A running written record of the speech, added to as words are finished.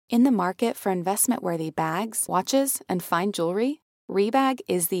In the market for investment-worthy bags, watches, and fine jewelry, Rebag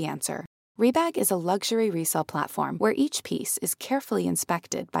is the answer. Rebag is a luxury resale platform where each piece is carefully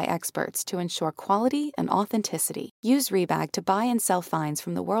inspected by experts to ensure quality and authenticity. Use Rebag to buy and sell finds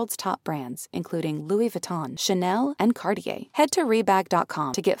from the world's top brands, including Louis Vuitton, Chanel, and Cartier. Head to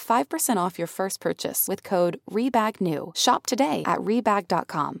Rebag.com to get 5% off your first purchase with code REBAGNEW. Shop today at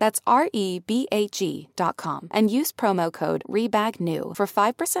Rebag.com. That's REBAG.com. And use promo code REBAGNEW for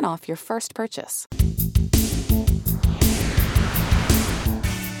 5% off your first purchase.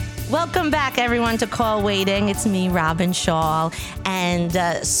 Welcome back, everyone, to Call Waiting. It's me, Robin Shaw, and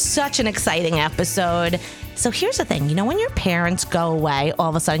such an exciting episode. So here's the thing. You know, when your parents go away, all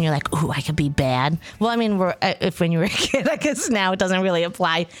of a sudden you're like, ooh, I could be bad. Well, I mean, when you were a kid, I guess now it doesn't really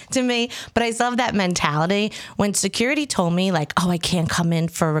apply to me. But I still have that mentality. When security told me, like, oh, I can't come in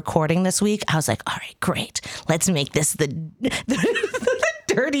for a recording this week, I was like, all right, great. Let's make this the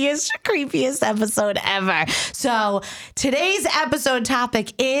dirtiest, creepiest episode ever. So today's episode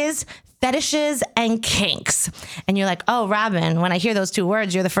topic is fetishes and kinks. And you're like, oh, Robin, when I hear those two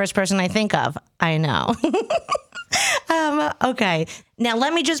words, you're the first person I think of. I know. Okay. Now,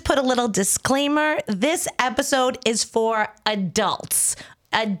 let me just put a little disclaimer. This episode is for adults.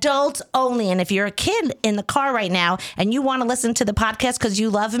 Adults only. And if you're a kid in the car right now and you want to listen to the podcast because you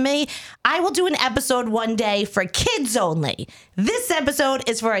love me, I will do an episode one day for kids only. This episode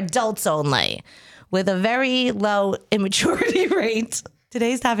is for adults only with a very low immaturity rate.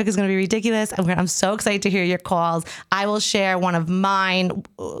 Today's topic is going to be ridiculous. I'm so excited to hear your calls. I will share one of mine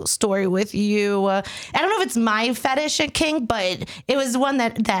story with you. I don't know if it's my fetish and kink, but it was one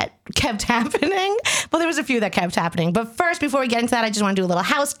that kept happening. Well, there was a few that kept happening. But first, before we get into that, I just want to do a little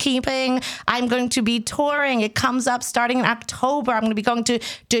housekeeping. I'm going to be touring. It comes up starting in October. I'm going to be going to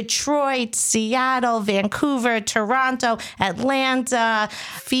Detroit, Seattle, Vancouver, Toronto, Atlanta,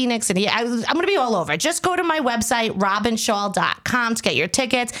 Phoenix. And I'm going to be all over. Just go to my website, robinshaw.com, to get your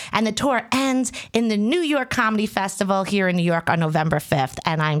tickets. And the tour ends in the New York Comedy Festival here in New York on November 5th.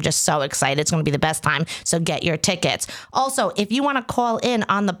 And I'm just so excited. It's going to be the best time. So get your tickets. Also, if you want to call in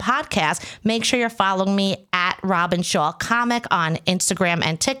on the podcast, make sure you're following me at Robin Shaw Comic on Instagram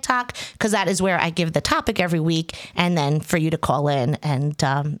and TikTok, because that is where I give the topic every week. And then for you to call in and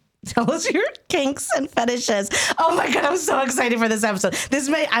tell us your kinks and fetishes. Oh my God, I'm so excited for this episode.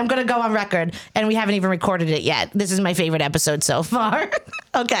 I'm going to go on record, and we haven't even recorded it yet. This is my favorite episode so far.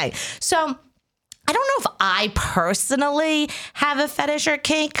 Okay, so I don't know if I personally have a fetish or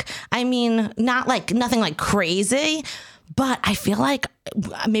kink. I mean, nothing like crazy, but I feel like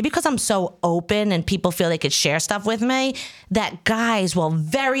maybe because I'm so open and people feel they could share stuff with me, that guys will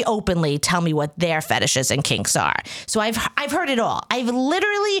very openly tell me what their fetishes and kinks are. So I've heard it all. I've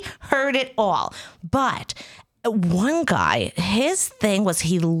literally heard it all. But one guy, his thing was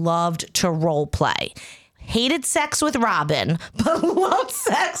he loved to role play. Hated sex with Robin, but loved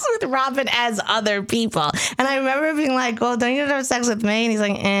sex with Robin as other people. And I remember being like, well, don't you have sex with me? And he's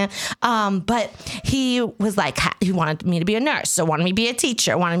like, eh. But he was like, he wanted me to be a nurse. So wanted me to be a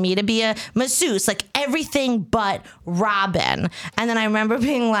teacher, wanted me to be a masseuse, like everything but Robin. And then I remember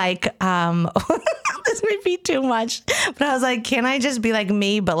being like, this might be too much. But I was like, can I just be like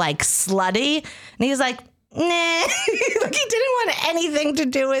me, but like slutty? And he was like, nah, like he didn't want anything to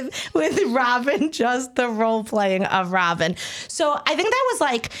do with Robin, just the role playing of Robin. So I think that was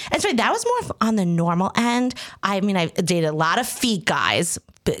like, and sorry, that was more on the normal end. I mean, I dated a lot of feet guys.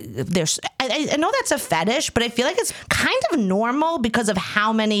 I know that's a fetish, but I feel like it's kind of normal because of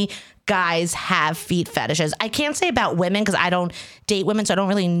how many guys have feet fetishes. I can't say about women because I don't date women, so I don't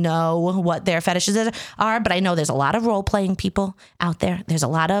really know what their fetishes are, but I know there's a lot of role playing people out there. There's a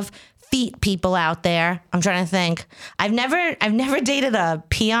lot of feet people out there. I'm trying to think. I've never dated a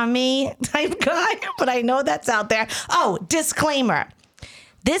pee on me type guy, but I know that's out there. Oh, disclaimer.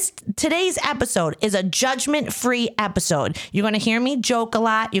 Today's episode is a judgment-free episode. You're going to hear me joke a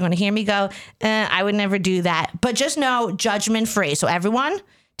lot. You're going to hear me go, I would never do that. But just know, judgment-free. So everyone,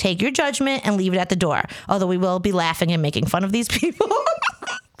 take your judgment and leave it at the door. Although we will be laughing and making fun of these people.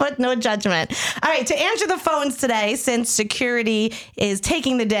 But no judgment. All right, to answer the phones today, since security is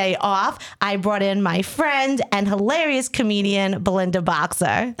taking the day off, I brought in my friend and hilarious comedian, Belinda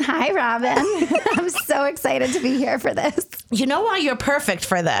Boxer. Hi, Robin. I'm so excited to be here for this. You know why you're perfect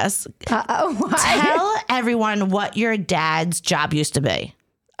for this? Uh-oh, why? Tell everyone what your dad's job used to be.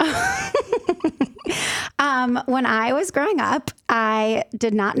 When I was growing up, I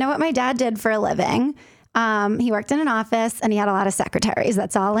did not know what my dad did for a living. He worked in an office and he had a lot of secretaries.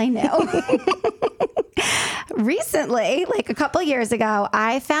 That's all I knew. Recently, like a couple years ago,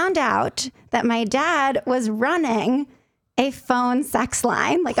 I found out that my dad was running a phone sex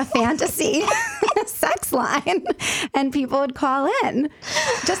line, like a fantasy sex line, and people would call in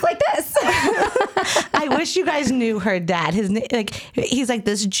just like this. I wish you guys knew her dad. He's like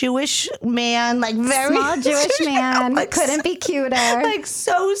this Jewish man, like very small Jewish man, like, couldn't be cuter, like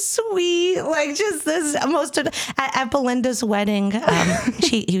so sweet, like just this most at Belinda's wedding.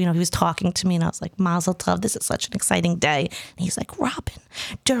 He was talking to me, and I was like, Mazel tov, this is such an exciting day. And he's like, Robin,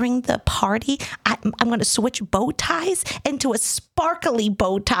 during the party, I'm going to switch bow ties into a sparkly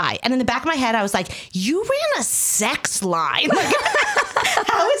bow tie. And in the back of my head, I was like, you ran a sex line. Like,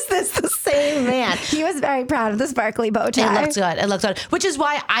 how is this the same man? He was very proud of the sparkly bow tie. It looked good. Which is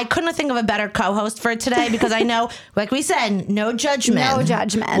why I couldn't think of a better co-host for today, because I know, like we said, no judgment. No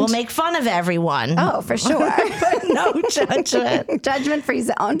judgment. We'll make fun of everyone. Oh, for sure. But no judgment. Judgment-free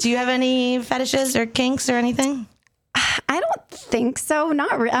zone. Do you have any fetishes or kinks or anything? I don't think so.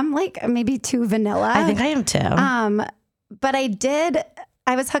 I'm like maybe too vanilla. I think I am too. But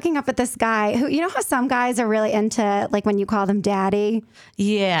I was hooking up with this guy who, you know how some guys are really into, like, when you call them daddy?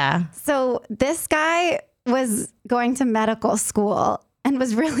 Yeah. So this guy was going to medical school and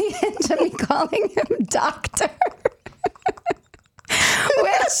was really into me calling him doctor.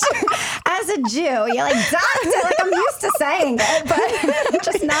 Which, as a Jew, you're like, doctor, like, I'm used to saying it, but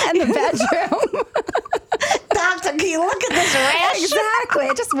just not in the bedroom. Doctor, can you look at this rash? Exactly.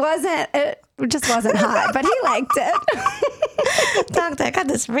 It just wasn't hot, but he liked it. Doctor, I got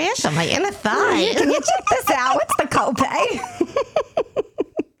this rash on my inner thigh. Can you check this out? What's the copay?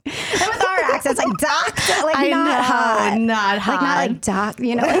 And with our accents, like doctor, like not hot. Not hot. Like not like doc,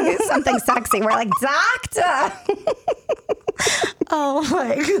 like something sexy. We're like, doctor. Oh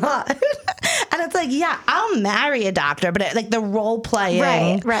my God. And it's like, yeah, I'll marry a doctor, but like the role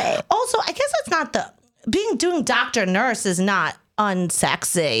playing. Right. Also, I guess it's not doing doctor nurse is not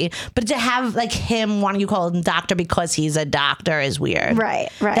unsexy, but to have like him wanting you call him doctor because he's a doctor is weird. Right.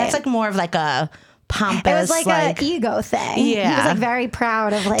 That's like more of like a pompous. It was like an ego thing. Yeah. He was like very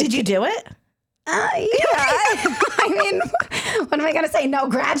proud of like. Did you do it? Yeah. I mean, what am I going to say? No,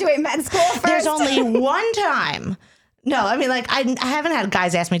 graduate med school first. There's only one time. No, I mean, like, I haven't had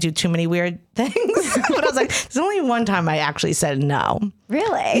guys ask me to do too many weird things, but I was like, there's only one time I actually said no.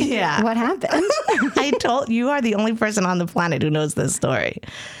 Really? Yeah. What happened? I told you are the only person on the planet who knows this story.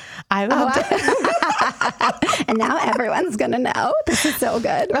 And now everyone's going to know. This is so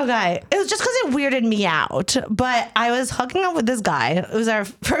good. Okay. It was just because it weirded me out. But I was hooking up with this guy. It was our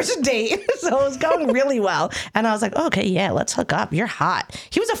first date. So it was going really well. And I was like, okay, yeah, let's hook up. You're hot.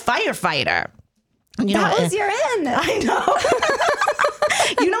 He was a firefighter. That was your end. I know.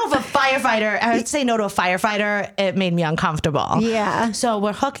 If a firefighter, I would say no to a firefighter, it made me uncomfortable. Yeah. So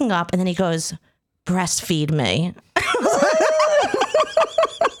we're hooking up, and then he goes, breastfeed me.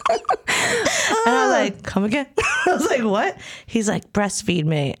 And I was like, come again? I was like, what? He's like, breastfeed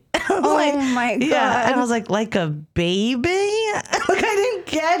me. My God. Yeah. And I was like a baby? Like, I didn't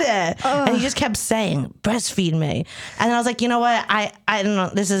get it. And he just kept saying, breastfeed me. And I was like, you know what? I don't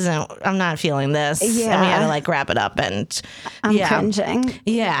know. I'm not feeling this. Yeah. And we had to like wrap it up. And I'm cringing.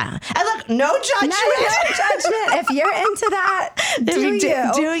 Yeah. And look, no judgment. No judgment. If you're into that,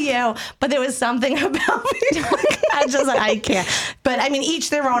 do you. But there was something about me. I can't. But I mean, each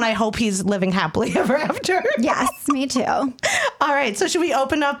their own. I hope he's living happily ever after. Yes, me too. All right. So should we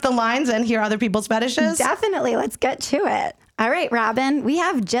open up the lines and hear other people's fetishes? Definitely. Let's get to it. All right, Robin, we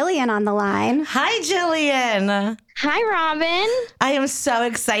have Jillian on the line. Hi, Jillian. Hi, Robin. I am so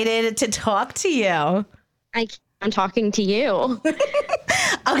excited to talk to you. I'm talking to you.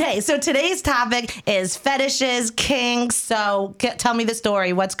 Okay, so today's topic is fetishes, kinks. So tell me the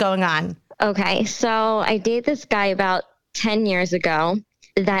story. What's going on? Okay, so I dated this guy about 10 years ago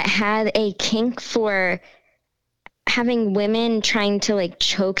that had a kink for having women trying to like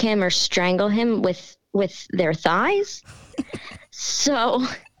choke him or strangle him with their thighs. So,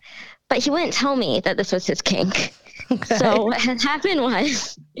 but he wouldn't tell me that this was his kink. Okay. So what had happened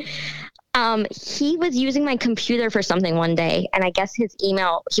was, he was using my computer for something one day, and I guess his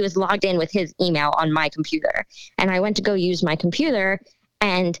email, he was logged in with his email on my computer, and I went to go use my computer,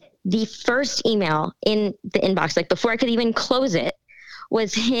 and the first email in the inbox, like before I could even close it,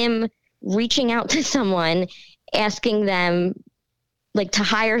 was him reaching out to someone, asking them like to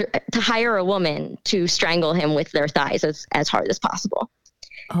hire a woman to strangle him with their thighs as hard as possible.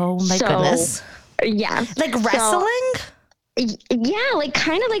 Oh my goodness. Yeah. Like wrestling? Yeah, like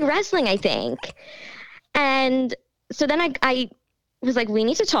kind of like wrestling, I think. And so then I was like, we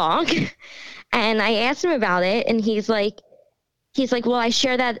need to talk. And I asked him about it, and he's like, well, I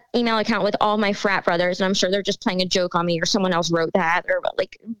share that email account with all my frat brothers, and I'm sure they're just playing a joke on me, or someone else wrote that, or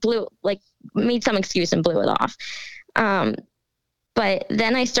made some excuse and blew it off. But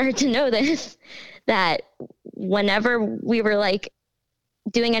then I started to notice that whenever we were like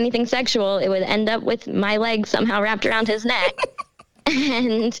doing anything sexual, it would end up with my leg somehow wrapped around his neck.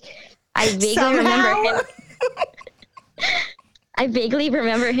 And I vaguely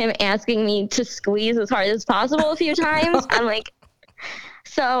remember him asking me to squeeze as hard as possible a few times. I'm like,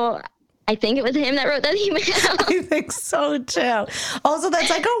 so I think it was him that wrote that email. I think so too. Also, that's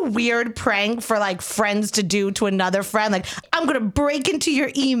like a weird prank for like friends to do to another friend. Like, I'm going to break into your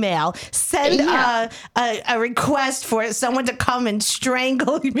email, send a request for someone to come and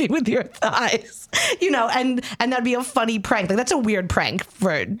strangle me with your thighs, and that'd be a funny prank. Like, that's a weird prank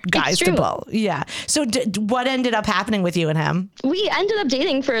for guys to pull. Yeah. So what ended up happening with you and him? We ended up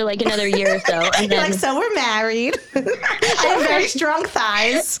dating for like another year or so. And then... so we're married. I have very strong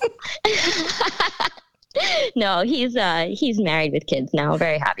thighs. No, he's married with kids now.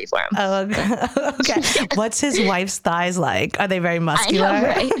 Very happy for him. Oh, okay. What's his wife's thighs like? Are they very muscular?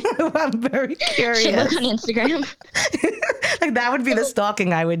 I know, right? I'm very curious. Should look on Instagram. Like, that would be the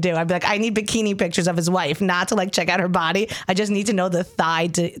stalking I would do. I'd be like, I need bikini pictures of his wife, not to like check out her body. I just need to know the thigh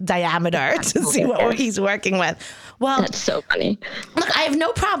diameter to see what he's working with. Well, that's so funny. Look, I have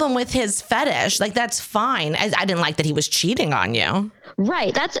no problem with his fetish. Like, that's fine. I didn't like that he was cheating on you.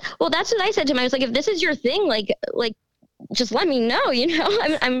 Right. That's what I said to him. I was like, if this is your thing, like just let me know,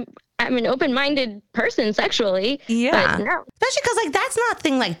 I'm an open-minded person sexually. Yeah. But no. Especially because like that's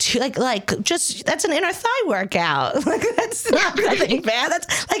nothing just that's an inner thigh workout. Like, that's not nothing bad.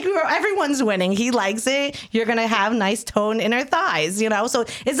 That's like everyone's winning. He likes it. You're gonna have nice toned inner thighs, So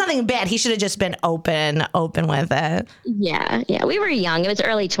it's nothing bad. He should have just been open with it. Yeah. We were young. It was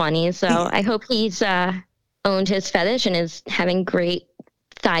early 20s, so I hope he's owned his fetish and is having great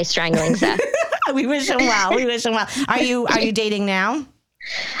thigh strangling sex. We wish him well. Are you dating now?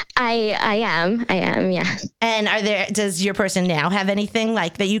 I am, yeah. And does your person now have anything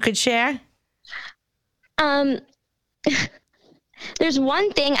like that you could share? There's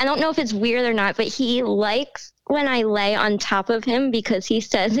one thing, I don't know if it's weird or not, but he likes when I lay on top of him because he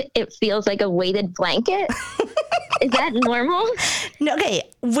says it feels like a weighted blanket. Is that normal? No, okay,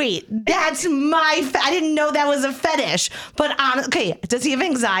 wait. That's I didn't know that was a fetish. But okay, does he have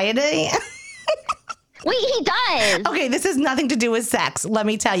anxiety? Wait, he does. Okay, this has nothing to do with sex, let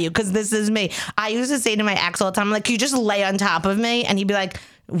me tell you, because this is me. I used to say to my ex all the time, I'm like, you just lay on top of me? And he'd be like,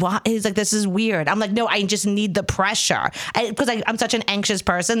 what? He's like, this is weird. I'm like, no, I just need the pressure. Because I'm such an anxious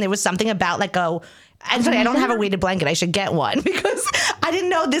person. There was something about like, I'm sorry, I don't have a weighted blanket. I should get one because I didn't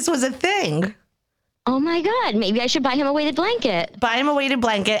know this was a thing. Oh my God, maybe I should buy him a weighted blanket. Buy him a weighted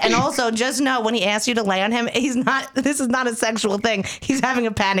blanket. And also just know when he asks you to lay on him, this is not a sexual thing. He's having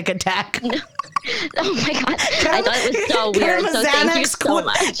a panic attack. No. Oh my God. I thought it was so weird. So thank you so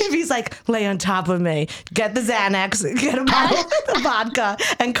much. If he's like, lay on top of me, get the Xanax, get a bottle of the vodka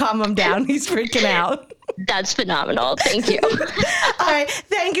and calm him down. He's freaking out. That's phenomenal. Thank you. All right.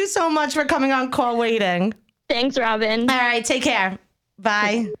 Thank you so much for coming on Call Waiting. Thanks, Robin. All right. Take care.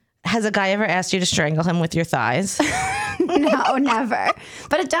 Bye. Has a guy ever asked you to strangle him with your thighs? No, never.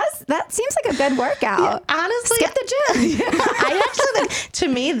 But that seems like a good workout. Yeah, honestly. Skip the gym. I actually think, to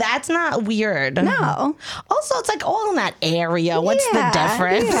me, that's not weird. No. Also, it's like all in that area. What's the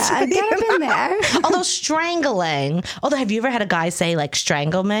difference? Yeah, get up in there. Although strangling. Have you ever had a guy say, like,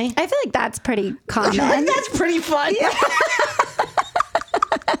 strangle me? I feel like that's pretty common. That's pretty fun. Yeah.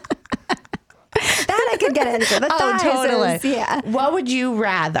 That I could get into. The thighs totally. Yeah. What would you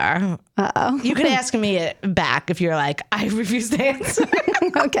rather? Uh-oh. You could ask me it back if you're like, I refuse to answer.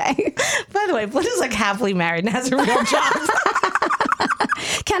 Okay. By the way, Flynn is like happily married and has a real job.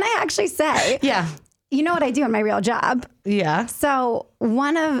 Can I actually say? Yeah. You know what I do in my real job? Yeah. So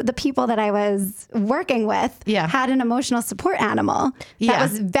one of the people that I was working with had an emotional support animal that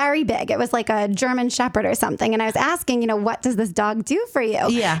was very big. It was like a German Shepherd or something. And I was asking, what does this dog do for you?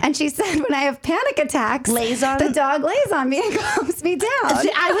 Yeah. And she said, when I have panic attacks, the dog lays on me and calms me down.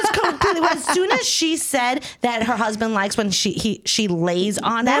 I was completely, as soon as she said that her husband likes when she lays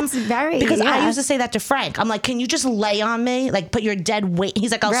on him. That's very, because I used to say that to Frank. I'm like, can you just lay on me? Like, put your dead weight.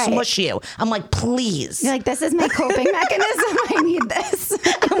 He's like, I'll smush you. I'm like, please. You're like, this is my coping mechanism. I need this.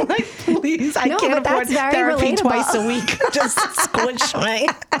 I'm like, please, I can't afford therapy relatable. Twice a week. Just squish me.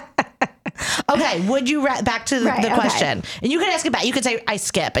 Okay, would you back to the question? And you could ask it back. You could say, I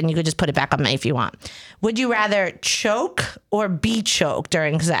skip, and you could just put it back on me if you want. Would you rather choke or be choked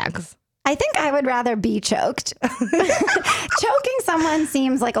during sex? I think I would rather be choked. Choking someone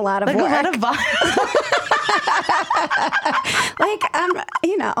seems like a lot of work. A lot of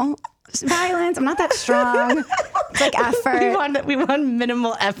violence. I'm not that strong. It's like effort. We want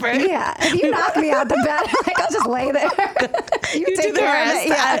minimal effort. Yeah. If you knock me out the bed, like, I'll just lay there. you take care of it.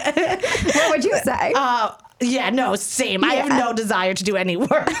 Yeah. What would you say? Yeah, no, same. I have no desire to do any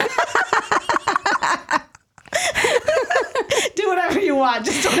work. Do whatever you want.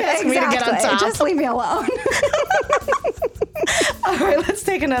 Just don't ask me to get on top. Just leave me alone. All right, let's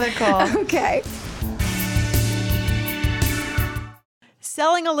take another call. Okay.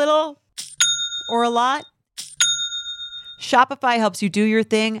 Selling a little or a lot? Shopify helps you do your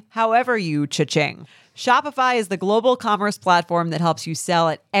thing however you cha-ching. Shopify is the global commerce platform that helps you sell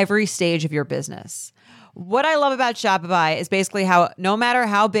at every stage of your business. What I love about Shopify is basically how no matter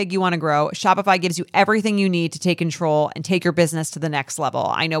how big you want to grow, Shopify gives you everything you need to take control and take your business to the next level.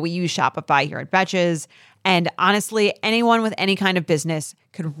 I know we use Shopify here at Betches, and honestly, anyone with any kind of business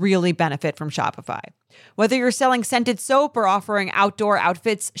could really benefit from Shopify. Whether you're selling scented soap or offering outdoor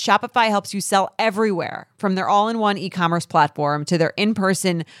outfits, Shopify helps you sell everywhere, from their all-in-one e-commerce platform to their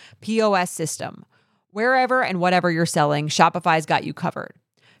in-person POS system. Wherever and whatever you're selling, Shopify's got you covered.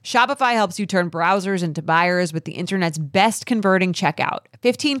 Shopify helps you turn browsers into buyers with the internet's best converting checkout,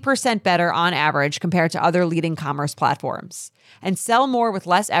 15% better on average compared to other leading commerce platforms. And sell more with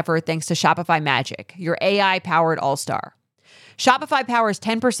less effort thanks to Shopify Magic, your AI-powered all-star. Shopify powers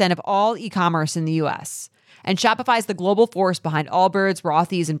 10% of all e-commerce in the U.S., and Shopify is the global force behind Allbirds,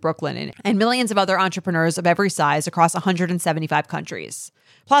 Rothy's, and Brooklyn, and millions of other entrepreneurs of every size across 175 countries.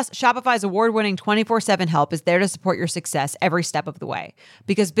 Plus, Shopify's award-winning 24/7 help is there to support your success every step of the way,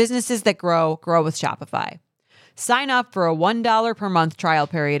 because businesses that grow, grow with Shopify. Sign up for a $1 per month trial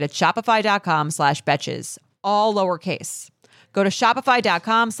period at shopify.com/betches, all lowercase. Go to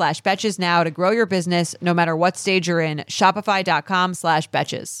shopify.com/betches now to grow your business no matter what stage you're in.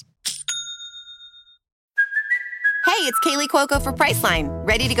 Shopify.com/betches. Hey, it's Kaylee Cuoco for Priceline.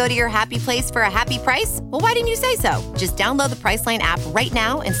 Ready to go to your happy place for a happy price? Well, why didn't you say so? Just download the Priceline app right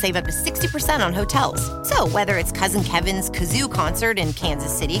now and save up to 60% on hotels. So whether it's Cousin Kevin's Kazoo Concert in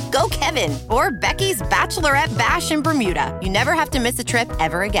Kansas City, go Kevin, or Becky's Bachelorette Bash in Bermuda, you never have to miss a trip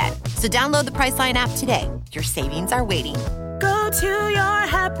ever again. So download the Priceline app today. Your savings are waiting. Go to your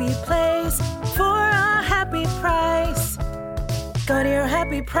happy place for a happy price. Go to your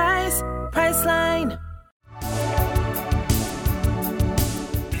happy price, Priceline.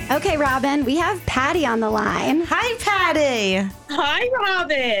 Okay, Robin, we have Patty on the line. Hi, Patty. Hi,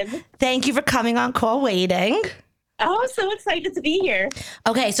 Robin. Thank you for coming on Call Waiting. Oh, I'm so excited to be here.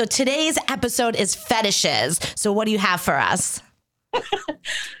 Okay, so today's episode is fetishes. So what do you have for us?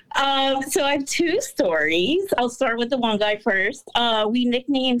 So I have two stories. I'll start with the one guy first. We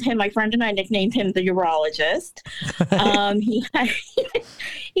nicknamed him, my friend and I nicknamed him the urologist.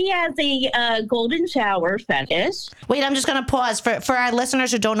 He has a golden shower fetish. Wait, I'm just going to pause. For our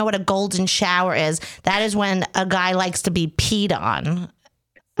listeners who don't know what a golden shower is, that is when a guy likes to be peed on.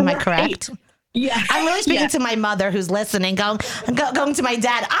 Am I correct? Yeah. I'm really speaking to my mother who's listening, going to my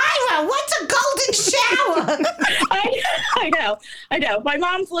dad, Ira, what's a golden shower? I know. My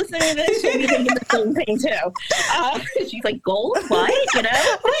mom's listening to this. She'll be thinking the same thing, too. She's like, gold? What? You know?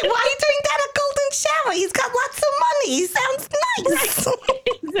 Wait, why are you doing that? A golden shower? He's got lots of money. He sounds nice.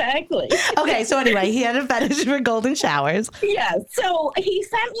 Exactly. Okay, so anyway, he had a fetish for golden showers. Yeah, so he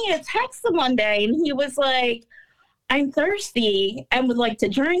sent me a text one day, and he was like, I'm thirsty and would like to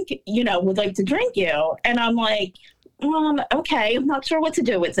drink you. And I'm like, okay, I'm not sure what to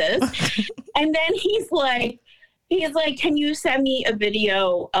do with this. And then he's like, can you send me a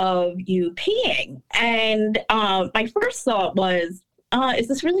video of you peeing? And my first thought was, is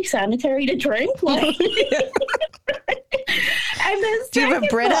this really sanitary to drink? Like, and then do you have a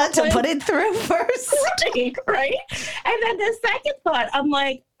Brita to put it through first? Right. And then the second thought, I'm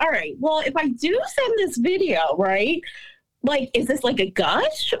like, all right, well, if I do send this video, right, like, is this like a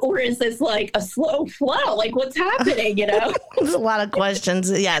gush or is this like a slow flow? Like, what's happening, you know? There's a lot of questions.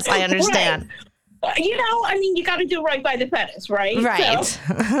 Yes, I understand. Right. You got to do right by the fetish, right? Right. So.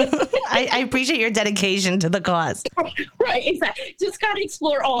 I appreciate your dedication to the cause. Right, exactly. Just got to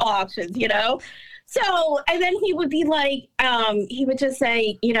explore all options, you know? So, and then he would be like, he would just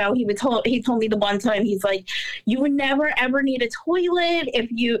say, he told me the one time, he's like, you would never ever need a toilet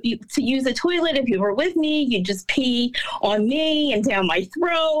to use a toilet. If you were with me, you'd just pee on me and down my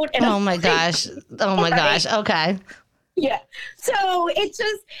throat. And oh my gosh. Okay. Yeah. So it's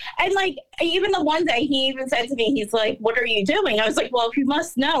just, and like, even the one day he even said to me, he's like, what are you doing? I was like, well, if you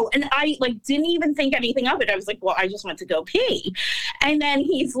must know. And I didn't even think anything of it. I was like, well, I just went to go pee. And then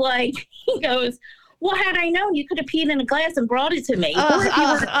he goes, well, had I known, you could have peed in a glass and brought it to me. Or if you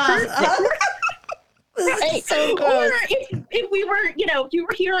were right. So gross. Or if we were, if you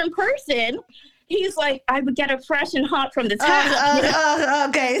were here in person, he's like, I would get it fresh and hot from the tap.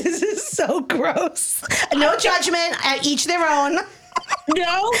 Okay, this is so gross. No judgment. Each their own.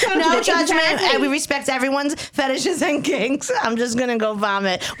 No judgment. Exactly. And we respect everyone's fetishes and kinks. I'm just gonna go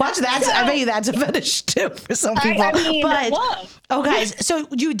vomit. Watch that. I bet you that's a fetish too for some people. I mean, guys, so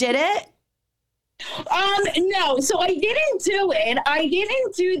you did it? No, so I didn't do it. I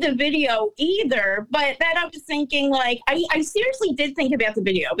didn't do the video either. But then I was thinking, like, I seriously did think about the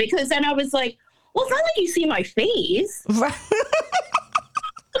video, because then I was like, well, it's not like you see my face. Right.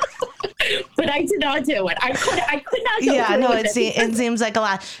 But I did not do it. I could not go Yeah, through no, with it seems like a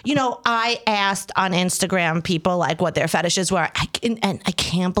lot. You know, I asked on Instagram people like what their fetishes were. And I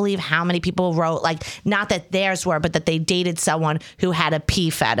can't believe how many people wrote, like, not that theirs were, but that they dated someone who had a pee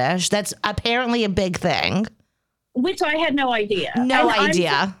fetish. That's apparently a big thing. Which I had no idea. No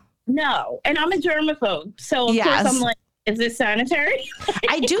idea. No. And I'm a germaphobe. So, of course, I'm like, is this sanitary?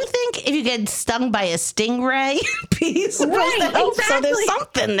 I do think if you get stung by a stingray, pee's supposed to help. Exactly. So there's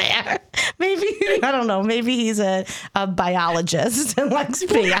something there. Maybe, I don't know, maybe he's a biologist and likes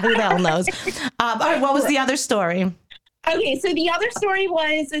pee. Who the hell knows? All right, what was the other story? Okay, so the other story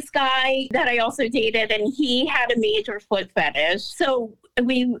was this guy that I also dated, and he had a major foot fetish. So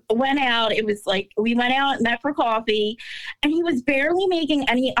we went out. It was like we went out, met for coffee, and he was barely making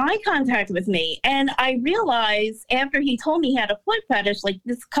any eye contact with me. And I realized after he told me he had a foot fetish, like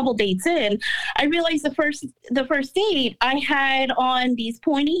this couple dates in, I realized the first date I had on these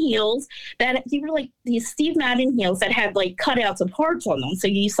pointy heels that they were like these Steve Madden heels that had like cutouts of hearts on them. So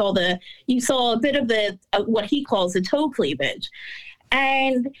you saw a bit of the what he calls the toe cleavage.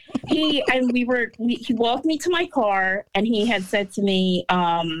 And he walked me to my car, and he had said to me,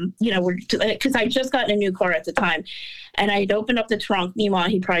 because I just gotten a new car at the time, and I'd opened up the trunk. Meanwhile,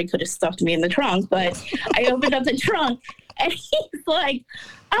 he probably could have stuffed me in the trunk, but I opened up the trunk, and he's like,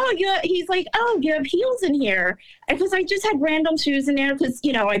 oh, yeah. He's like, oh, you have heels in here. Because I just had random shoes in there because,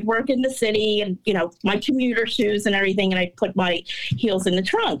 I'd work in the city and, my commuter shoes and everything, and I'd put my heels in the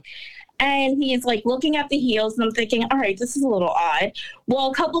trunk. And he's like looking at the heels, and I'm thinking, all right, this is a little odd. Well,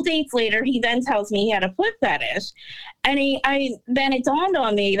 a couple dates later, he then tells me he had a foot fetish. And then it dawned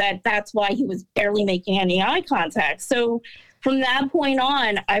on me that that's why he was barely making any eye contact. So from that point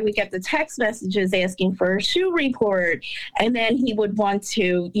on, I would get the text messages asking for a shoe report. And then he would want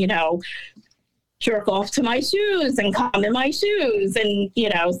to, jerk off to my shoes and come in my shoes. And,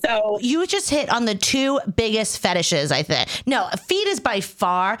 so. You just hit on the two biggest fetishes, I think. No, feet is by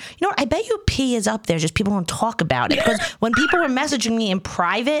far, I bet you pee is up there. Just people don't talk about it. Because when people were messaging me in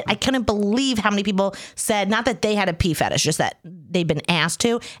private, I couldn't believe how many people said, not that they had a pee fetish, just that they've been asked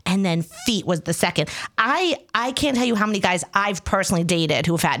to. And then feet was the second. I can't tell you how many guys I've personally dated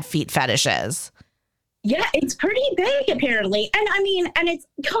who've had feet fetishes. Yeah, it's pretty big, apparently. And and it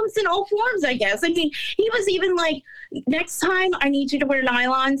comes in all forms, I guess. He was even like, next time I need you to wear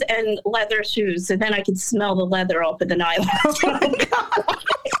nylons and leather shoes, so then I could smell the leather off of the nylons. Oh, my God.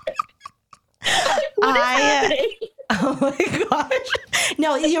 What is happening? Oh, my gosh.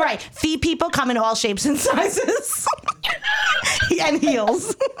 No, you're right. Feet people come in all shapes and sizes. And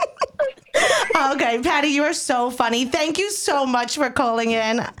heels. Okay, Patty, you are so funny. Thank you so much for calling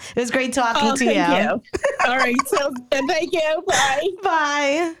in. It was great talking to you. Thank you. All right, so thank you. Bye.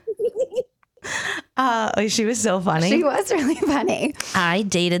 Bye. She was so funny. She was really funny. I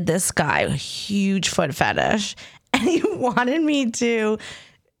dated this guy, a huge foot fetish, and he wanted me to,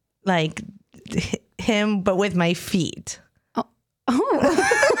 like, him, but with my feet. Oh.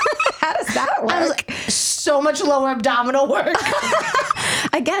 How does that work? I was like, so much lower abdominal work.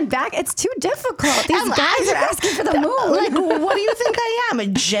 Again, it's too difficult. These guys are asking for the moon. Like, what do you think I am? A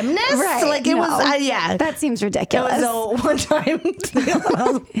gymnast? Right. Like, it was, yeah. That seems ridiculous. It was one time,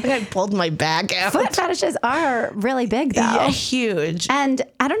 I pulled my back out. Foot fetishes are really big, though. Yeah, huge. And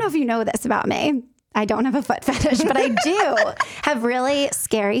I don't know if you know this about me. I don't have a foot fetish, but I do have really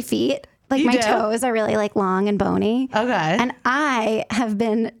scary feet. Like, my toes are really, like, long and bony. Okay. And I have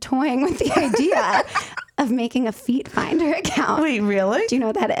been toying with the idea of making a feet finder account. Wait, really? Do you know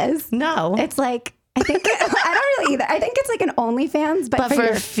what that is? No. It's like, I don't really either. I think it's like an OnlyFans, but for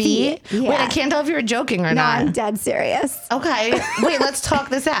your feet. Yeah. Wait, I can't tell if you're joking or not. No, I'm dead serious. Okay. Wait, let's talk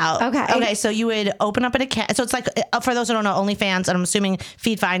this out. Okay, so you would open up an account. So it's like, for those who don't know, OnlyFans, and I'm assuming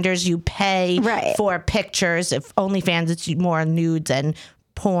feet finders, you pay for pictures. If OnlyFans, it's more nudes and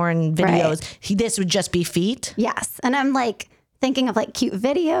porn videos. This would just be feet? Yes. And I'm like thinking of like cute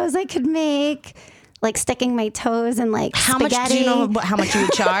videos I could make, like sticking my toes in like spaghetti. Much do you know how much you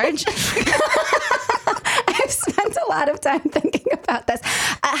would charge? I've spent a lot of time thinking about this.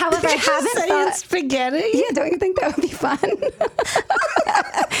 However, I haven't thought spaghetti. Yeah, don't you think that would be fun?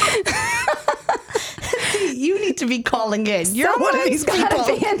 be calling in. You're one of these people. Someone's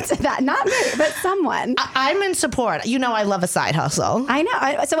gotta be into that. Not me, but someone. I'm in support. You know, I love a side hustle. I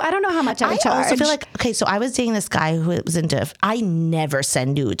know. So I don't know how much I would charge. I also feel like, okay, so I was dating this guy who was into, I never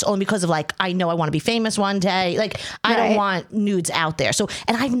send nudes only because of like, I know I want to be famous one day. Like, I don't want nudes out there. So,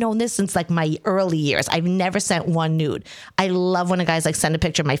 and I've known this since like my early years. I've never sent one nude. I love when a guy's like, send a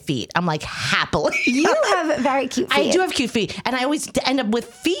picture of my feet. I'm like, happily. You have very cute feet. I do have cute feet. And I always end up with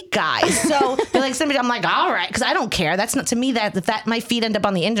feet guys. So they're like, send me, I'm like, all right. Because I don't care. That's not, to me, that if that my feet end up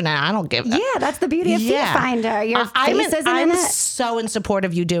on the internet, I don't give. Yeah, that's the beauty of Feet Finder. Your face isn't in it. I'm so in support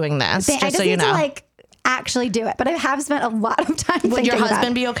of you doing this. I just need to like actually do it, but I have spent a lot of time. Would your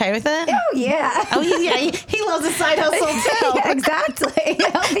husband be okay with it? Oh yeah. Oh yeah. He loves a side hustle too. Yeah, exactly.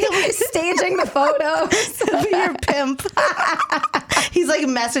 He'll be staging the photos. He'll be your pimp. He's like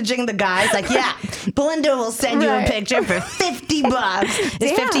messaging the guys like, yeah, Belinda will send you a picture for $50.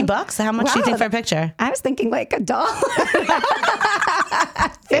 Is $50? How much do you think for a picture? I was thinking like $1.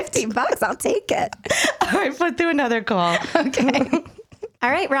 $50, I'll take it. All right, put through another call. Okay. All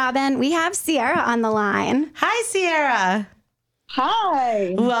right, Robin, we have Sierra on the line. Hi, Sierra.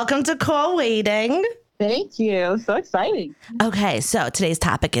 Hi. Welcome to Call Waiting. Thank you. So exciting. Okay, so today's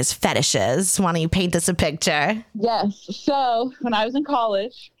topic is fetishes. Why don't you paint us a picture? Yes. So when I was in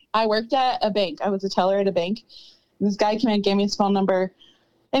college, I worked at a bank. I was a teller at a bank. This guy came in, gave me his phone number.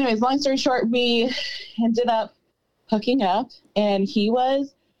 Anyways, long story short, we ended up hooking up, and he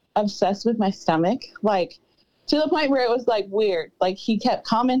was obsessed with my stomach, like to the point where it was like weird. Like he kept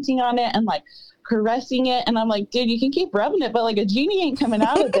commenting on it and like caressing it. And I'm like, dude, you can keep rubbing it, but like a genie ain't coming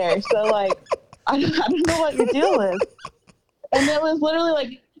out of there. So like, I don't know what your deal is. And it was literally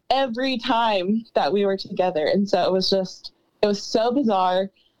like every time that we were together. And so it was so bizarre.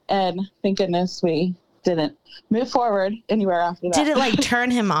 And thank goodness we didn't move forward anywhere after that. Did it like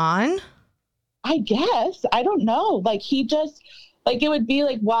turn him on? I guess. I don't know. Like he just, like it would be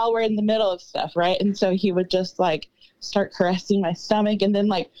like while we're in the middle of stuff, right? And so he would just like start caressing my stomach and then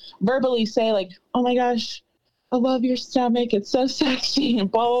like verbally say like, oh my gosh, I love your stomach. It's so sexy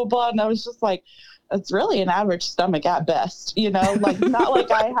and blah, blah, blah. And I was just like, it's really an average stomach at best, you know, like not like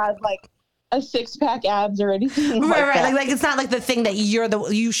I had like a 6-pack abs or anything like that. Like it's not like the thing that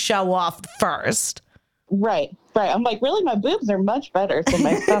you show off first. Right. I'm like, really, my boobs are much better than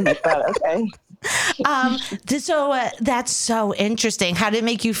my stomach, but okay. So that's so interesting. How did it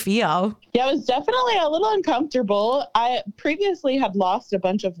make you feel? Yeah, it was definitely a little uncomfortable. I previously had lost a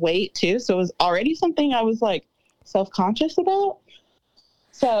bunch of weight too, so it was already something I was like self-conscious about.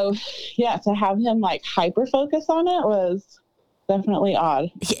 So yeah, to have him like hyper focus on it was definitely odd.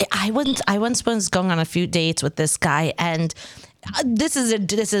 Yeah, I once was going on a few dates with this guy, and this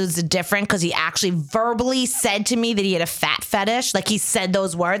is different because he actually verbally said to me that he had a fat fetish. Like he said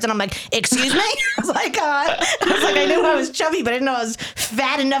those words, and I'm like, excuse me? I was like, I knew I was chubby, but I didn't know I was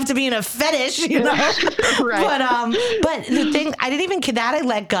fat enough to be in a fetish, you know? Right. But the thing, I didn't even, that I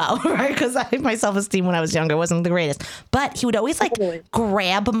let go, right? Because my self-esteem when I was younger wasn't the greatest. But he would always like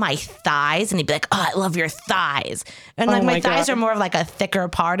grab my thighs, and he'd be like, oh, I love your thighs. And like my thighs are more of like a thicker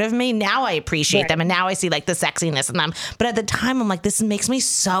part of me. Now I appreciate them, and now I see like the sexiness in them. But at the time, I'm like, this makes me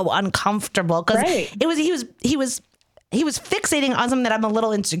so uncomfortable because he was fixating on something that I'm a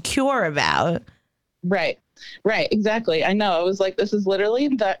little insecure about. Right, exactly. I know. I was like, this is literally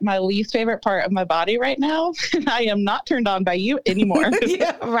my least favorite part of my body right now. And I am not turned on by you anymore.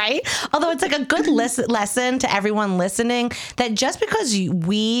 Yeah, right. Although it's like a good lesson to everyone listening that just because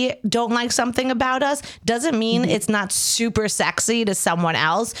we don't like something about us doesn't mean it's not super sexy to someone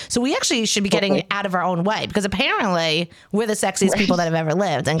else. So we actually should be getting out of our own way because apparently we're the sexiest people that have ever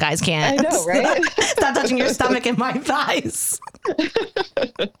lived, and guys can't. I know, right? Stop touching your stomach and my thighs.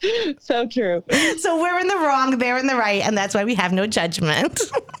 So true. So we're in the wrong, they're in the right, and that's why we have no judgment.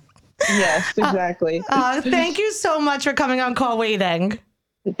 Yes, exactly. Thank you so much for coming on Call Waiting.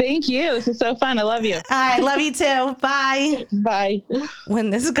 Thank you. This is so fun. I love you. All right, love you too. Bye. Bye. When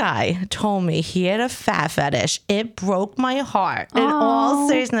this guy told me he had a fat fetish, it broke my heart. In all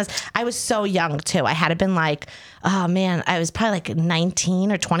seriousness, I was so young too. I had to been like, oh man, I was probably like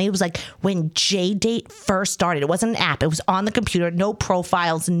 19 or 20. It was like when JDate first started. It wasn't an app. It was on the computer, no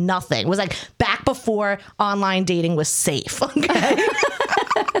profiles, nothing. It was like back before online dating was safe. Okay.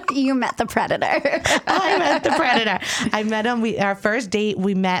 You met the predator. I met the predator. I met him. Our first date,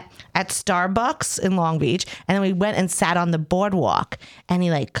 we met at Starbucks in Long Beach, and then we went and sat on the boardwalk, and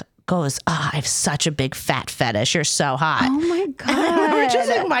he like goes, "Oh, I have such a big fat fetish. You're so hot." Oh my God. Just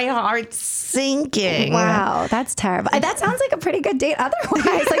like my heart sinking. Wow, that's terrible. That sounds like a pretty good date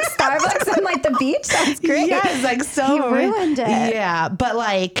otherwise. Like Starbucks and like the beach. Sounds great. Yes, like so. He ruined it. Yeah, but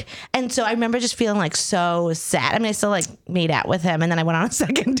like, and so I remember just feeling like so sad. I mean, I still like made out with him, and then I went on a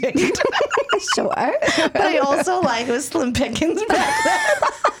second date. Sure. But I also like it was slim pickings back then.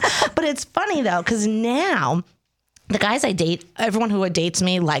 But it's funny though, because now the guys I date, everyone who dates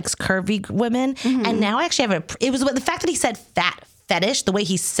me likes curvy women. Mm-hmm. And now I actually have it was the fact that he said fat fetish, the way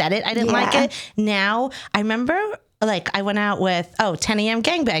he said it, I didn't like it. Now I remember like I went out with 10 a.m.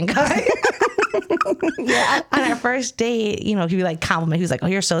 gangbang guy. Yeah. On our first date, you know, he'd be like compliment. He was like, "Oh,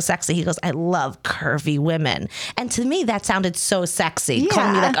 you're so sexy." He goes, "I love curvy women." And to me, that sounded so sexy.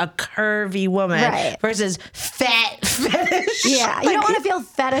 Calling me like a curvy woman versus fat fetish. Yeah. You don't want to feel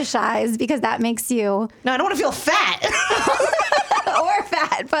fetishized because that makes you. No, I don't want to feel fat. Or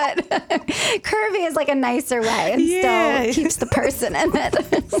fat, but curvy is like a nicer way and still keeps the person in it.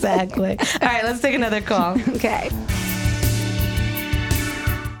 Exactly. All right, let's take another call. Okay.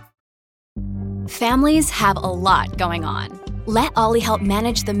 Families have a lot going on. Let Ollie help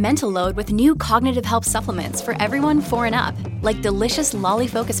manage the mental load with new cognitive help supplements for everyone 4 and up, like delicious Lolly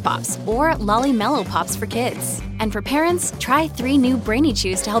Focus Pops or Lolly Mellow Pops for kids. And for parents, try 3 new Brainy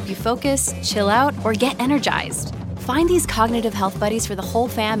Chews to help you focus, chill out, or get energized. Find these cognitive health buddies for the whole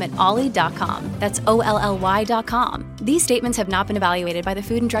fam at ollie.com. That's OLLY.com. These statements have not been evaluated by the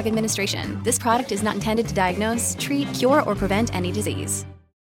Food and Drug Administration. This product is not intended to diagnose, treat, cure, or prevent any disease.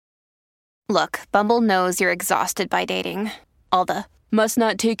 Look, Bumble knows you're exhausted by dating. All the, must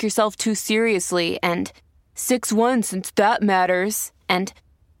not take yourself too seriously, and 6'1" since that matters, and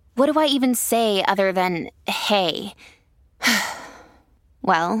what do I even say other than, hey?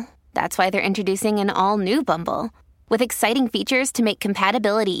 Well, that's why they're introducing an all-new Bumble, with exciting features to make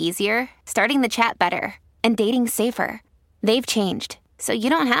compatibility easier, starting the chat better, and dating safer. They've changed, so you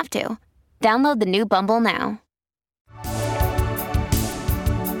don't have to. Download the new Bumble now.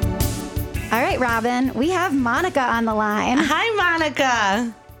 All right, Robin, we have Monica on the line. Hi,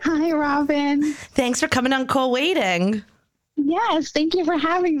 Monica. Hi, Robin. Thanks for coming on Call Waiting. Yes, thank you for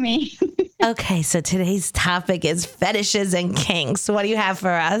having me. Okay, so today's topic is fetishes and kinks. What do you have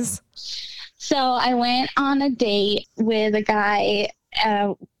for us? So I went on a date with a guy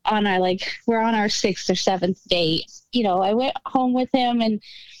we're on our 6th or 7th date. You know, I went home with him and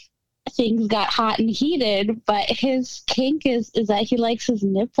things got hot and heated, but his kink is that he likes his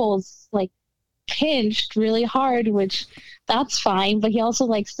nipples like pinched really hard, which that's fine, but he also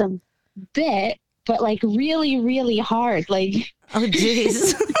likes them bit, but like really, really hard. Like, oh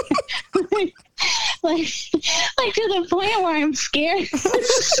jeez. like to the point where I'm scared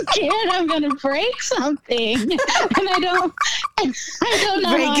I'm gonna break something, and I don't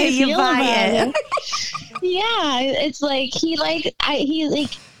know break how it, I you feel buy about it. Yeah, it's like he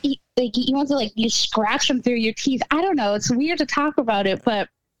wants to you scratch him through your teeth. I don't know. It's weird to talk about it, but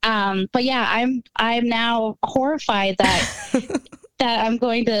yeah, I'm now horrified that I'm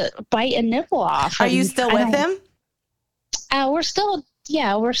going to bite a nipple off. Are you still with him?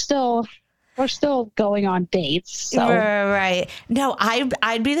 We're still going on dates. So. Right. No,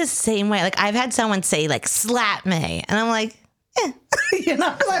 I'd be the same way. Like I've had someone say like slap me, and I'm like, you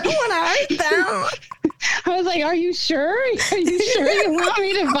know, because I don't want to hurt them. I was like, are you sure? Are you sure you want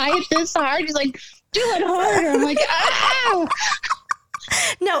me to bite this hard? He's like, do it harder. I'm like, ow.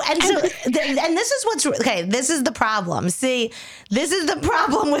 No, and so, and this is what's, okay, this is the problem. See, this is the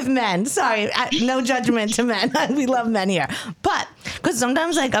problem with men. Sorry, no judgment to men. We love men here. But, because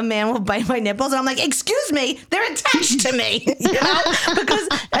sometimes, like, a man will bite my nipples, and I'm like, excuse me, they're attached to me, you know? Because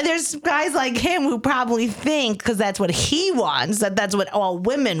there's guys like him who probably think, because that's what he wants, that's what all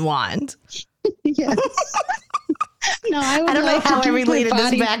women want. Yes. No, I don't know how I related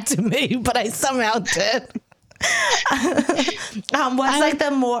this back to me, but I somehow did.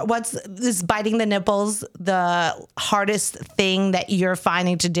 What's this biting the nipples the hardest thing that you're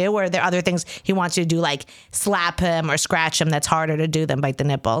finding to do, or are there other things he wants you to do, like slap him or scratch him, that's harder to do than bite the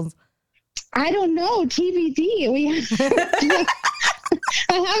nipples? I don't know. TBD.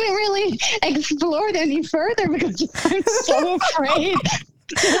 I haven't really explored any further because I'm so afraid.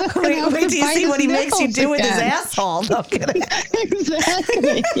 Wait till you see what he makes you do with his asshole. No kidding.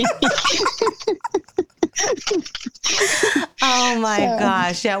 Exactly. Oh my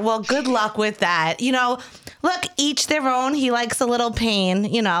gosh. Yeah. Well, good luck with that. You know, look, each their own. He likes a little pain.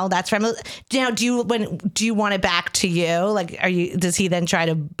 You know, that's from. You know, do you want it back to you? Like, does he then try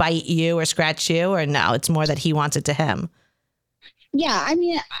to bite you or scratch you, or no? It's more that he wants it to him. Yeah, I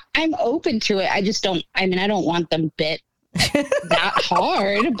mean, I'm open to it. I just don't. I mean, I don't want them bit that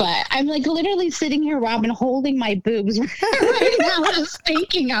hard, but I'm like literally sitting here, Robin, holding my boobs right now, just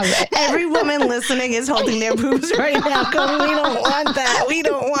thinking of it. Every woman listening is holding their boobs right now going, we don't want that. We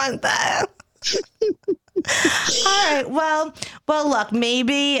don't want that. All right. Well, look,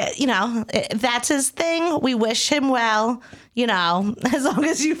 maybe, if that's his thing. We wish him well, as long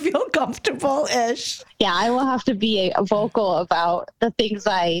as you feel comfortable-ish. Yeah, I will have to be vocal about the things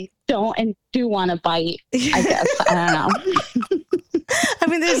I don't and do want to bite, I guess. I don't know. I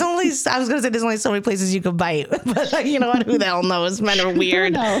mean, there's only so many places you could bite, but you know what? Who the hell knows? Men are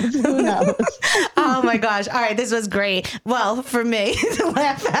weird. Who knows? Oh my gosh. All right. This was great. Well, for me to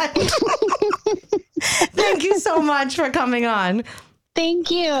laugh at. Thank you so much for coming on. Thank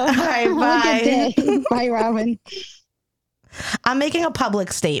you. All right. Have bye. a good day. Bye, Robin. I'm making a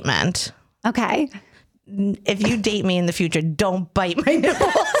public statement. Okay. If you date me in the future, don't bite my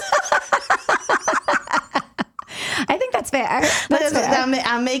nipples. I think that's fair.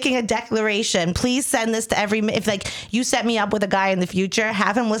 I'm making a declaration. Please send this to if you set me up with a guy in the future,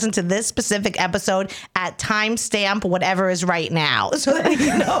 have him listen to this specific episode at timestamp whatever is right now so that he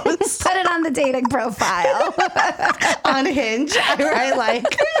knows. Put it on the dating profile. On Hinge. Right?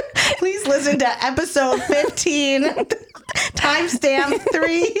 Please listen to episode 15, timestamp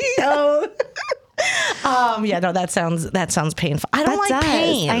 30. That sounds painful. I don't like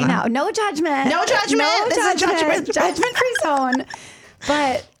pain. I know. No judgment. No judgment. This is a judgment. Judgment-free zone.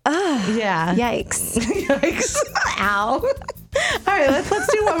 But yeah. Yikes. Yikes. Ow. All right,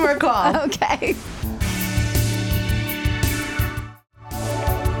 let's do one more call. Okay.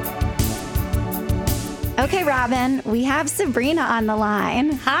 Okay, Robin, we have Sabrina on the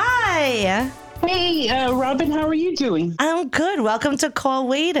line. Hi. Hey, Robin, how are you doing? I'm good. Welcome to Call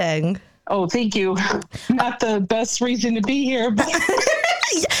Waiting. Oh, thank you. Not the best reason to be here, but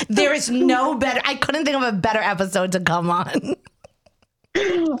there is no better. I couldn't think of a better episode to come on.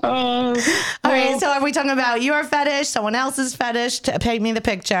 All right, so are we talking about your fetish, someone else's fetish? To paint me the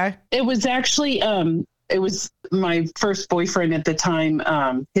picture. It was actually, it was my first boyfriend at the time,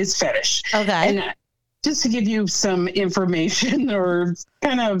 his fetish. Okay. And just to give you some information or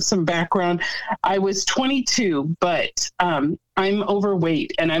kind of some background, I was 22, but I'm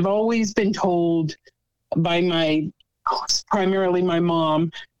overweight, and I've always been told by primarily my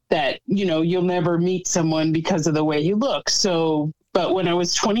mom that, you'll never meet someone because of the way you look. So, but when I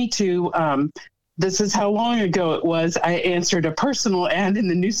was 22, this is how long ago it was, I answered a personal ad in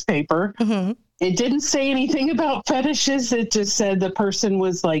the newspaper. Mm-hmm. It didn't say anything about fetishes. It just said the person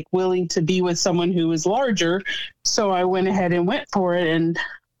was willing to be with someone who was larger. So I went ahead and went for it. And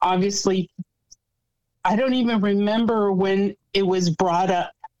obviously, I don't even remember when it was brought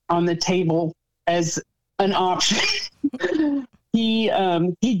up on the table as an option. He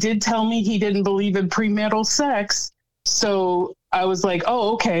did tell me he didn't believe in premarital sex. So I was like,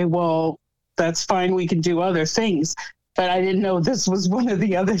 oh, okay, well, that's fine. We can do other things. But I didn't know this was one of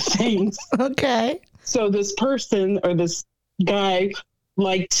the other things. Okay. So this person or this guy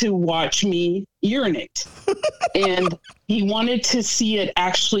liked to watch me urinate. And he wanted to see it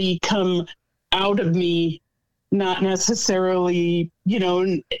actually come out of me, not necessarily,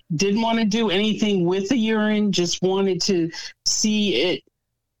 didn't want to do anything with the urine, just wanted to see it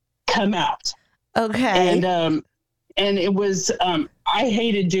come out. Okay. And it was, I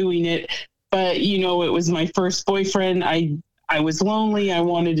hated doing it. But, it was my first boyfriend. I was lonely. I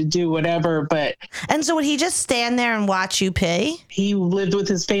wanted to do whatever. And so would he just stand there and watch you pee? He lived with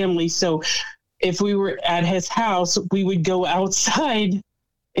his family. So if we were at his house, we would go outside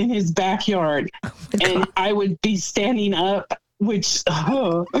in his backyard. And I would be standing up, which,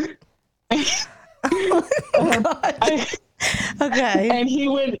 okay. And he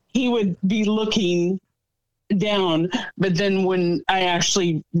would be looking down. But then when I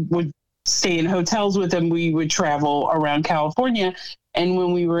actually would stay in hotels with him, we would travel around California. And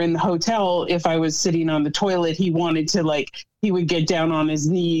when we were in the hotel, if I was sitting on the toilet, he wanted to he would get down on his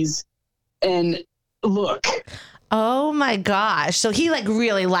knees and look. Oh my gosh. So he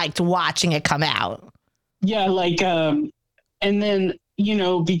really liked watching it come out. Yeah. And then,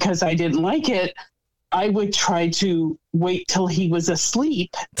 because I didn't like it, I would try to wait till he was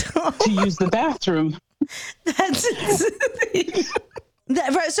asleep to use the bathroom. That's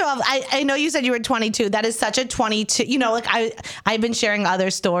So I know you said you were 22. That is such a 22. I've been sharing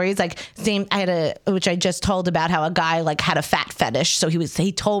other stories. Which I just told about how a guy had a fat fetish. So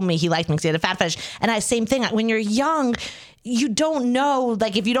he told me he liked me because he had a fat fetish. And same thing. When you're young, you don't know,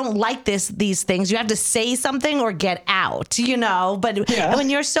 like, if you don't like these things, you have to say something or get out, you know? But when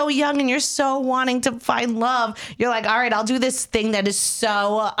you're so young and you're so wanting to find love, you're like, all right, I'll do this thing that is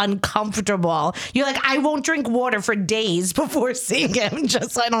so uncomfortable. You're like, I won't drink water for days before seeing him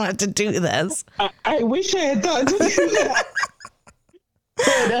just so I don't have to do this. I wish I had thought to do that.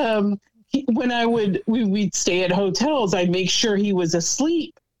 But when we'd stay at hotels, I'd make sure he was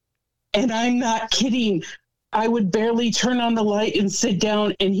asleep. And I'm not kidding. I would barely turn on the light and sit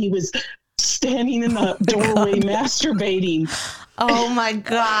down, and he was standing in the doorway masturbating. Oh my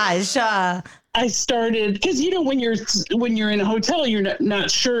gosh. I started, because when you're in a hotel, you're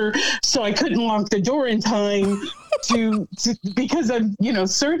not sure. So I couldn't lock the door in time to because I'm,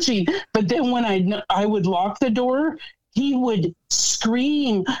 searching. But then when I would lock the door, he would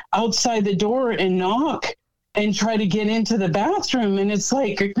scream outside the door and knock and try to get into the bathroom. And it's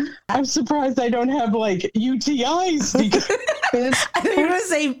like, I'm surprised I don't have like UTIs. Because I think you were going to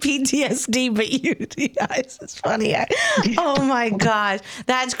say PTSD, but UTIs is funny. Oh my gosh.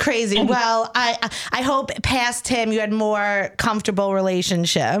 That's crazy. Well, I hope past him you had more comfortable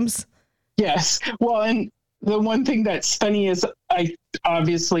relationships. Yes. Well, and the one thing that's funny is as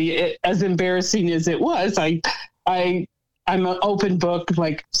embarrassing as it was, I'm an open book,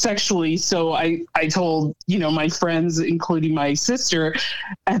 like sexually. So I told, my friends, including my sister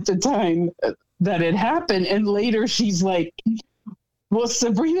at the time that it happened. And later she's like, well,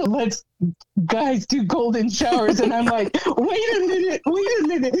 Sabrina, let's guys do golden showers. And I'm like, wait a minute.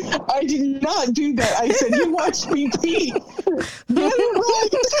 I did not do that. I said, you watched me pee. You're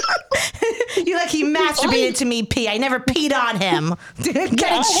like, he masturbated to me pee. I never peed on him. Get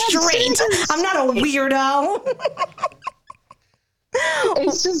it straight. I'm not a weirdo.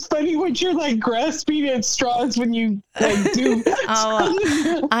 It's just funny when you're like grasping at straws when you like do.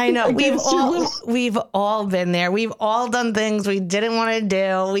 Oh, I know. We've all been there. We've all done things we didn't want to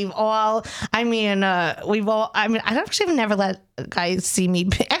do. I actually have never let a guy see me.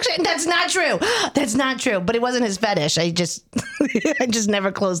 Actually, that's not true. That's not true. But it wasn't his fetish. I just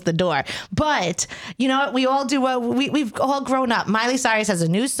never closed the door. But you know what? We all do. We've all grown up. Miley Cyrus has a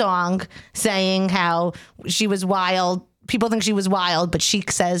new song saying how she was wild. People think she was wild, but she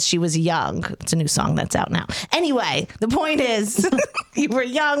says she was young. It's a new song that's out now. Anyway, the point is you were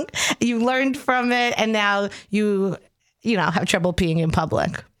young, you learned from it, and now you have trouble peeing in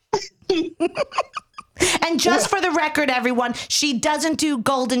public. And just for the record, everyone, she doesn't do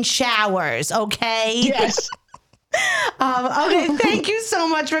golden showers, okay? Yes. Okay, thank you so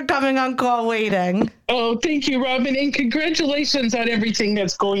much for coming on Call Waiting. Oh, thank you, Robin, and congratulations on everything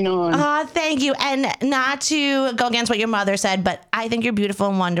that's going on. Thank you. And not to go against what your mother said, but I think you're beautiful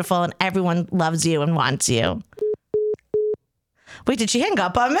and wonderful, and everyone loves you and wants you. Wait, did she hang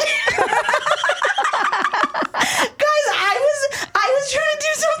up on me? Guys, I was trying to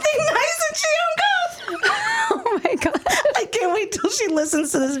do something nice and she hung up. Oh my God. I can't wait till she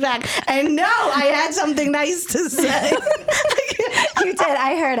listens to this back. And no, I had something nice to say. You did.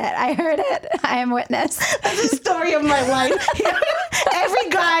 I heard it. I am witness. That's the story of my life. Every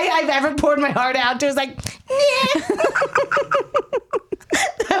guy I've ever poured my heart out to is like, yeah.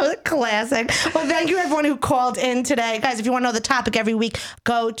 That was classic. Well, thank you everyone who called in today. Guys, if you want to know the topic every week,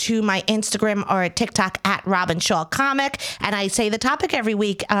 go to my Instagram or TikTok at Robin Shaw Comic. And I say the topic every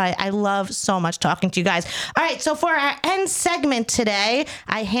week. I love so much talking to you guys. All right, so for our end segment today,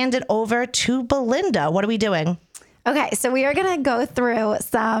 I hand it over to Belinda. What are we doing? Okay, so we are going to go through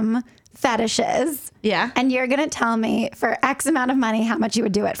some fetishes. Yeah. And you're going to tell me for X amount of money how much you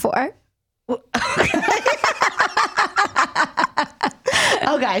would do it for.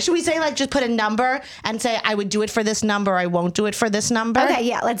 Okay, should we say just put a number and say I would do it for this number, or I won't do it for this number? Okay,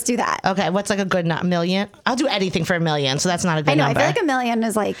 yeah, let's do that. Okay, what's like a good $1 million? I'll do anything for $1 million, so that's not a good number. I feel like $1 million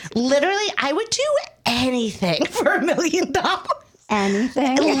is like... Literally, I would do anything for $1 million.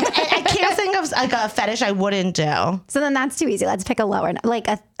 Anything? I can't think of like a fetish I wouldn't do. So then that's too easy. Let's pick a lower, like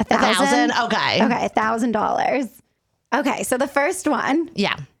a $1,000? Okay. Okay, $1,000. Okay, so the first one.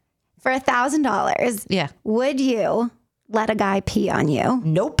 Yeah. For $1,000. Yeah. Would you let a guy pee on you?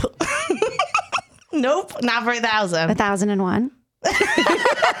 Nope. Nope, not for 1,000. 1,001.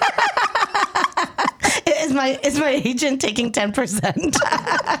 Is my agent taking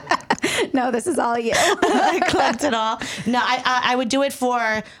 10%? No, this is all you. I collect it all. No, I would do it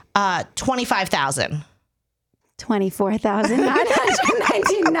for 25,000.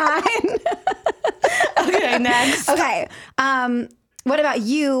 24,999. Okay, next. Okay. What about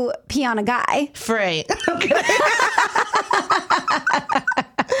you pee on a guy? Free. Okay.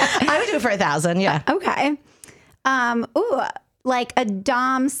 I would do it for 1,000. Yeah. Okay. Like a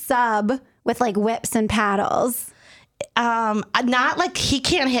dom sub with like whips and paddles. Not like he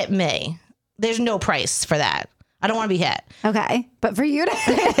can't hit me. There's no price for that. I don't want to be hit. Okay. But for you to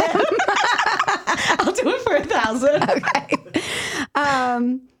hit him, I'll do it for 1,000. Okay.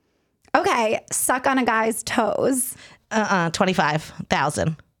 Okay. Suck on a guy's toes.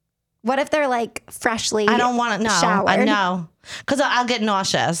 25,000. What if they're like freshly I don't want to know. showered? I know. Because I'll get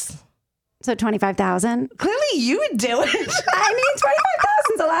nauseous. So 25,000. Clearly you would do it. I mean,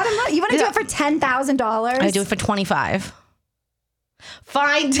 25,000 is a lot of money. You want to do it for $10,000? I do it for 25.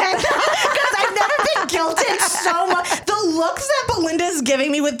 Fine, 10,000. Because I've never been guilted so much. The looks that Belinda's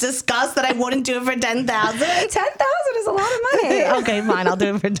giving me with disgust that I wouldn't do it for 10,000. 10,000 is a lot of money. Okay, fine. I'll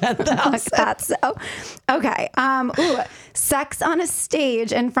do it for 10,000. That's so. Okay. Sex on a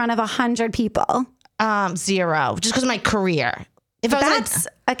stage in front of 100 people. 0. Just because of my career. If That's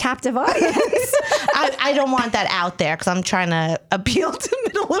a captive audience. I don't want that out there because I'm trying to appeal to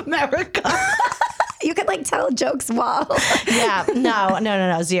middle America. You could like tell jokes well. Yeah.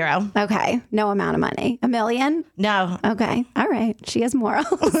 No. 0. Okay. No amount of money. $1 million? No. Okay. All right. She has morals.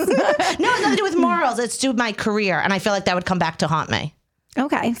 No, it's nothing to do with morals. It's to do with my career. And I feel like that would come back to haunt me.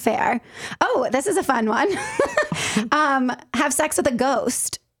 Okay. Fair. Oh, this is a fun one. Have sex with a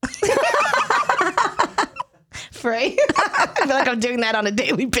ghost. Free. I feel like I'm doing that on a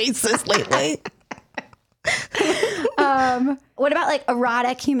daily basis lately. What about like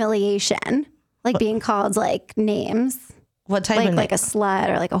erotic humiliation? Like being called like names. What type of name? Like a slut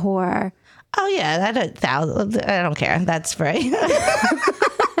or like a whore. Oh yeah, that's 1,000. I don't care. That's free.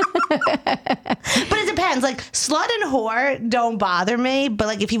 But it depends. Like slut and whore don't bother me. But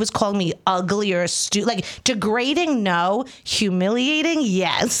like if he was calling me ugly or stupid, like degrading, no. Humiliating,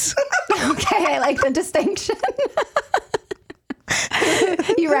 yes. Okay, I like the distinction.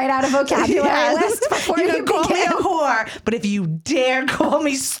 You write out a vocabulary list before you can call me a whore, but if you dare call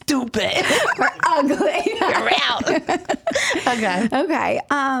me stupid or ugly, you're out. Okay.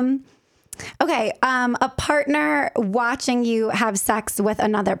 Okay. A partner watching you have sex with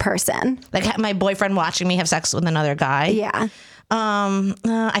another person. Like my boyfriend watching me have sex with another guy. Yeah. I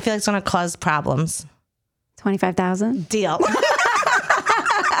feel like it's gonna cause problems. 25,000. Deal.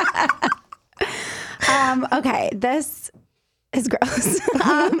 Okay. This is gross.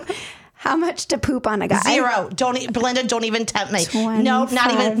 How much to poop on a guy? 0. Belinda, don't even tempt me. 25. No,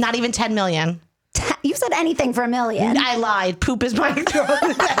 not even 10 million. You said anything for $1 million. I lied. Poop is my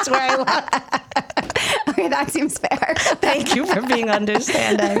throat. That's where I lied. Okay, that seems fair. Thank you for being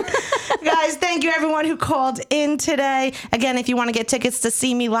understanding. Guys, thank you everyone who called in today. Again, if you want to get tickets to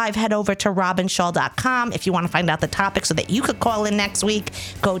see me live, head over to robinshaw.com. If you want to find out the topic so that you could call in next week,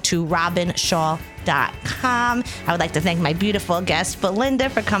 go to robinshaw.com. I would like to thank my beautiful guest, Belinda,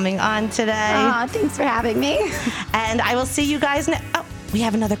 for coming on today. Oh, thanks for having me. And I will see you guys Oh, we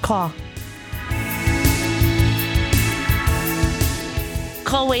have another call.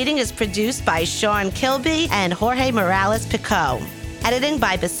 Call Waiting is produced by Sean Kilby and Jorge Morales-Pico. Editing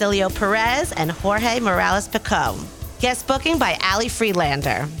by Basilio Perez and Jorge Morales-Pico. Guest booking by Ali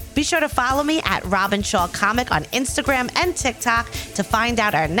Freelander. Be sure to follow me at Robin Shaw Comic on Instagram and TikTok to find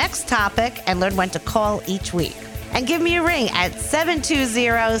out our next topic and learn when to call each week. And give me a ring at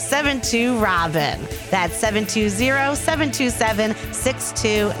 720-72-ROBIN. That's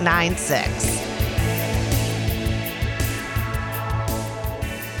 720-727-6296.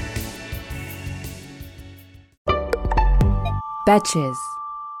 Betches.